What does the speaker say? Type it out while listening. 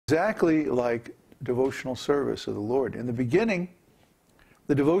exactly like devotional service of the Lord. In the beginning,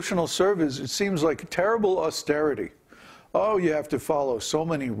 the devotional service, it seems like terrible austerity. Oh, you have to follow so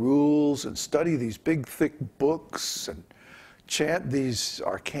many rules and study these big, thick books and chant these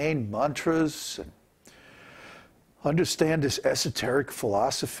arcane mantras and understand this esoteric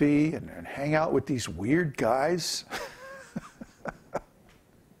philosophy and hang out with these weird guys.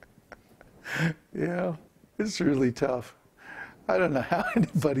 Yeah, it's really tough. I don't know how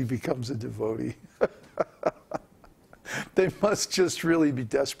anybody becomes a devotee. They must just really be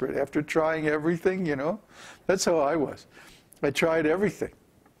desperate after trying everything, you know. That's how I was. I tried everything.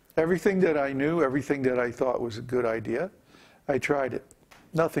 Everything that I knew, everything that I thought was a good idea, I tried it.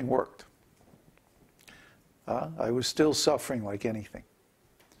 Nothing worked. I was still suffering like anything.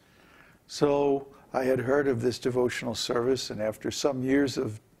 So I had heard of this devotional service, and after some years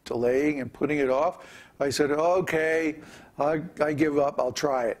of delaying and putting it off, I said, okay, I give up, I'll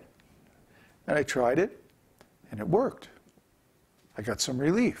try it. And I tried it, and it worked. I got some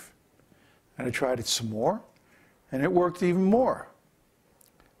relief. And I tried it some more, and it worked even more.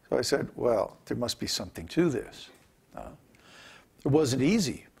 So I said, well, there must be something to this. It wasn't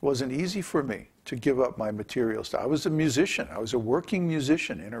easy. It wasn't easy for me to give up my material stuff. I was a musician. I was a working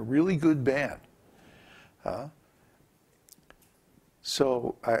musician in a really good band.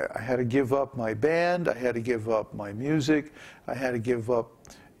 So I had to give up my band. I had to give up my music. I had to give up,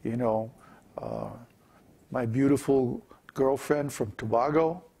 you know, my beautiful girlfriend from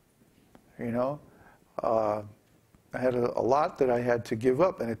Tobago. You know, I had a lot that I had to give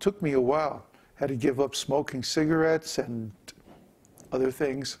up, and it took me a while. I had to give up smoking cigarettes and other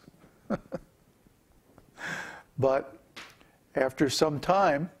things. But after some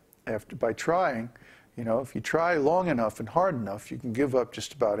time, by trying, you know, if you try long enough and hard enough, you can give up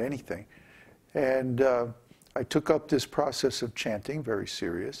just about anything. And I took up this process of chanting, very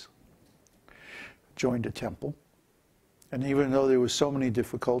serious, joined a temple. And even though there was so many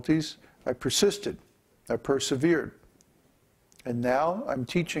difficulties, I persisted, I persevered. And now I'm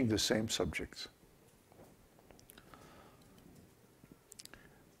teaching the same subjects.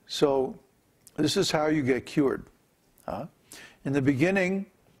 So this is how you get cured. In the beginning,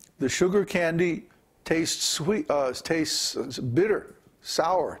 the sugar candy tastes sweet, tastes bitter,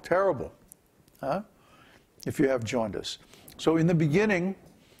 sour, terrible, if you have jaundice. So in the beginning,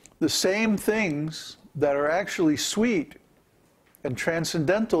 the same things that are actually sweet and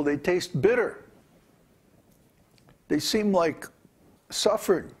transcendental, they taste bitter. They seem like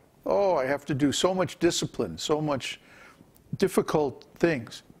suffering. Oh, I have to do so much discipline, so much difficult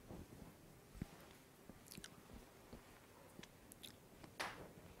things.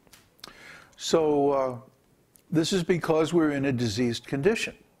 So this is because we're in a diseased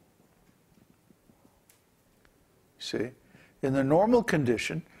condition. See? In the normal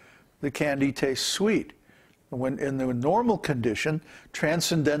condition, the candy tastes sweet. When in the normal condition,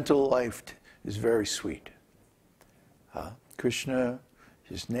 transcendental life is very sweet. Krishna,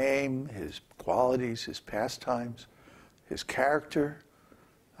 his name, his qualities, his pastimes, his character.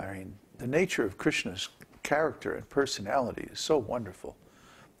 I mean, the nature of Krishna's character and personality is so wonderful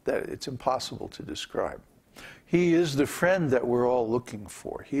that it's impossible to describe. He is the friend that we're all looking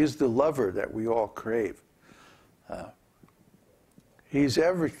for. He is the lover that we all crave. He's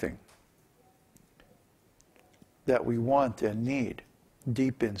everything that we want and need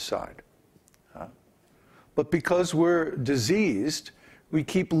deep inside. But because we're diseased, we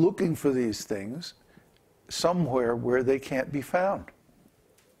keep looking for these things somewhere where they can't be found.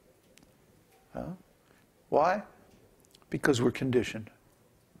 Why? Because we're conditioned.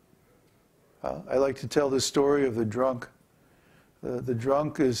 I like to tell the story of the drunk. The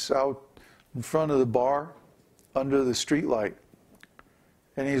drunk is out in front of the bar under the street light,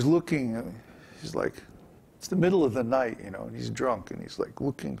 and he's looking, he's like, it's the middle of the night, you know, and he's drunk, and he's like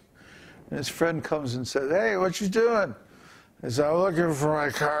looking, and his friend comes and says, hey, what you doing? He says, I'm looking for my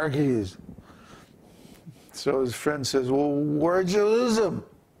car keys. So his friend says, well, where'd you lose them?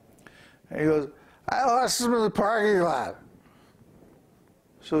 And he goes, I lost them in the parking lot.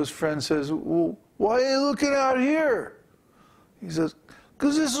 So his friend says, well, why are you looking out here? He says,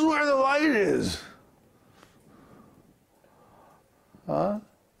 because this is where the light is.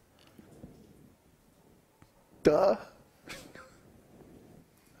 Duh.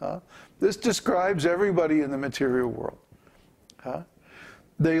 This describes everybody in the material world.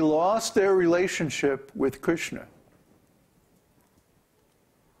 They lost their relationship with Krishna.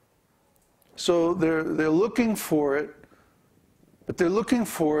 So they're looking for it, but they're looking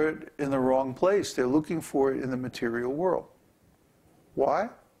for it in the wrong place. They're looking for it in the material world. Why?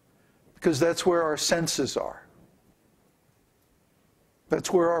 Because that's where our senses are.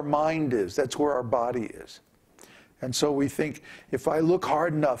 That's where our mind is. That's where our body is. And so we think, if I look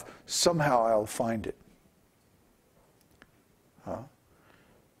hard enough, somehow I'll find it.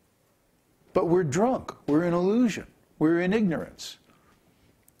 But we're drunk. We're in illusion. We're in ignorance.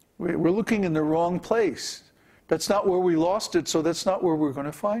 We're looking in the wrong place. That's not where we lost it, so that's not where we're going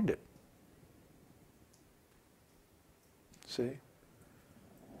to find it. See?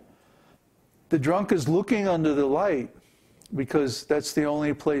 The drunk is looking under the light because that's the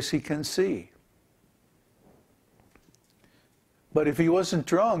only place he can see. But if he wasn't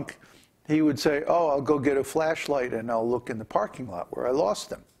drunk, he would say, oh, I'll go get a flashlight and I'll look in the parking lot where I lost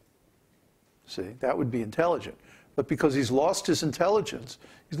them. See, that would be intelligent. But because he's lost his intelligence,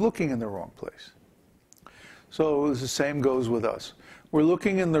 he's looking in the wrong place. So the same goes with us. We're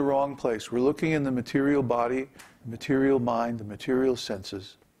looking in the wrong place. We're looking in the material body, the material mind, the material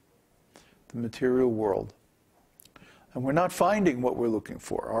senses, the material world. And we're not finding what we're looking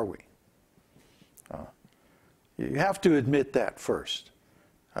for, are we? You have to admit that first.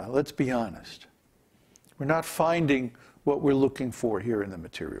 Let's be honest. We're not finding what we're looking for here in the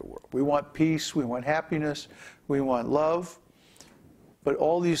material world. We want peace, we want happiness, we want love, but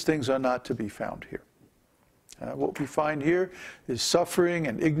all these things are not to be found here. What we find here is suffering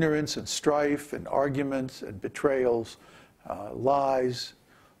and ignorance and strife and arguments and betrayals, lies,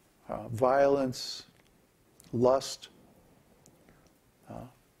 violence, lust.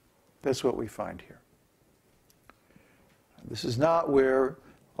 That's what we find here. This is not where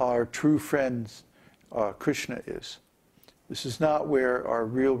our true friend Krishna is. This is not where our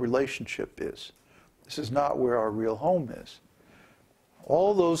real relationship is. This is not where our real home is.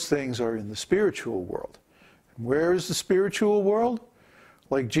 All those things are in the spiritual world. And where is the spiritual world?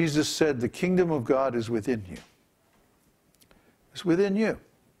 Like Jesus said, the kingdom of God is within you. It's within you.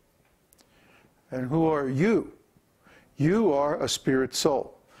 And who are you? You are a spirit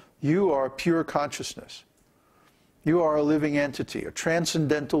soul. You are pure consciousness. You are a living entity, a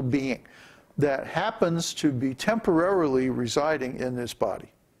transcendental being that happens to be temporarily residing in this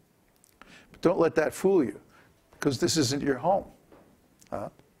body. But don't let that fool you, because this isn't your home.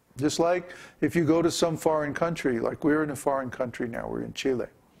 Just like if you go to some foreign country, like we're in a foreign country now, we're in Chile,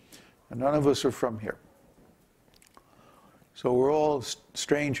 and none of us are from here. So we're all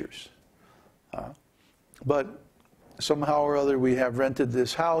strangers. But somehow or other we have rented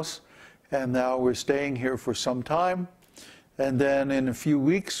this house, and now we're staying here for some time, and then in a few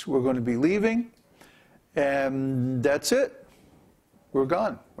weeks we're going to be leaving, and that's it. We're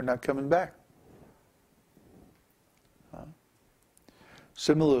gone. We're not coming back.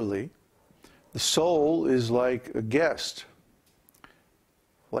 Similarly, the soul is like a guest,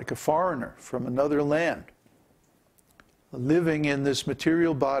 like a foreigner from another land, living in this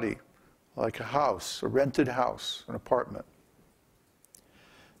material body, like a house, a rented house, an apartment.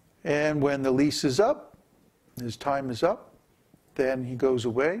 And when the lease is up, his time is up, then he goes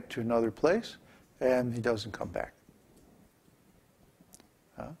away to another place, and he doesn't come back.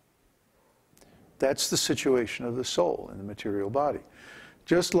 That's the situation of the soul in the material body.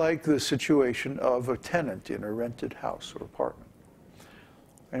 Just like the situation of a tenant in a rented house or apartment.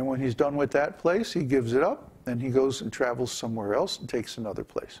 And when he's done with that place, he gives it up, and he goes and travels somewhere else and takes another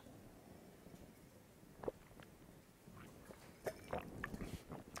place.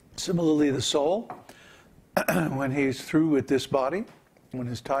 Similarly, the soul, when he's through with this body, when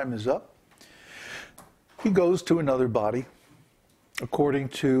his time is up, he goes to another body according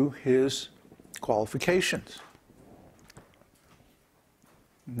to his qualifications.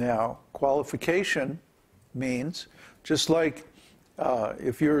 Now, qualification means, just like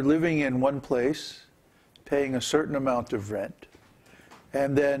if you're living in one place, paying a certain amount of rent,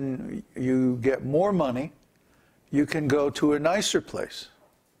 and then you get more money, you can go to a nicer place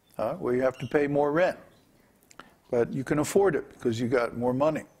where you have to pay more rent. But you can afford it because you got more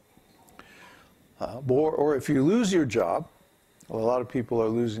money. Or if you lose your job, well, a lot of people are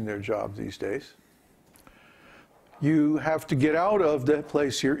losing their jobs these days, you have to get out of that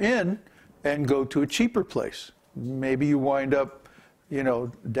place you're in and go to a cheaper place. Maybe you wind up,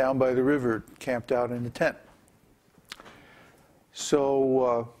 down by the river, camped out in a tent.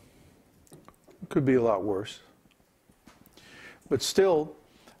 So it could be a lot worse. But still,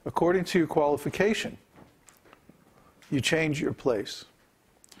 according to your qualification, you change your place.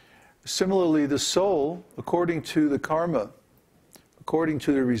 Similarly, the soul, according to the karma, according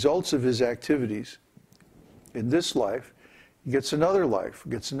to the results of his activities, in this life, he gets another life,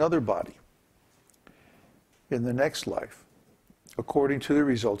 gets another body. In the next life, according to the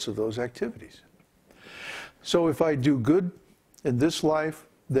results of those activities. So if I do good in this life,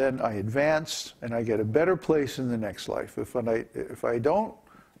 then I advance and I get a better place in the next life. If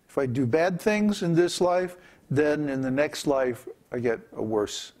I do bad things in this life, then in the next life I get a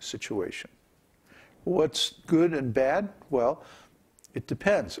worse situation. What's good and bad? Well, it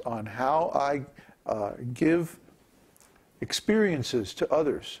depends on how I give experiences to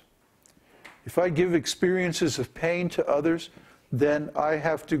others. If I give experiences of pain to others, then I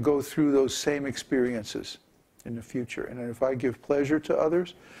have to go through those same experiences in the future. And if I give pleasure to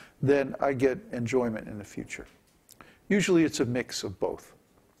others, then I get enjoyment in the future. Usually it's a mix of both.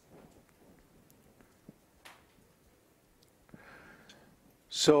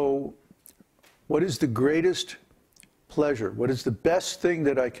 So, what is the greatest pleasure? What is the best thing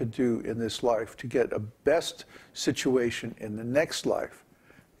that I could do in this life to get a best situation in the next life?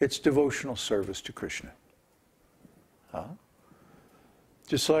 It's devotional service to Krishna.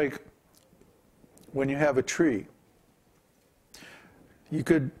 Just like when you have a tree, you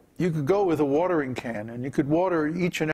could go with a watering can and you could water each and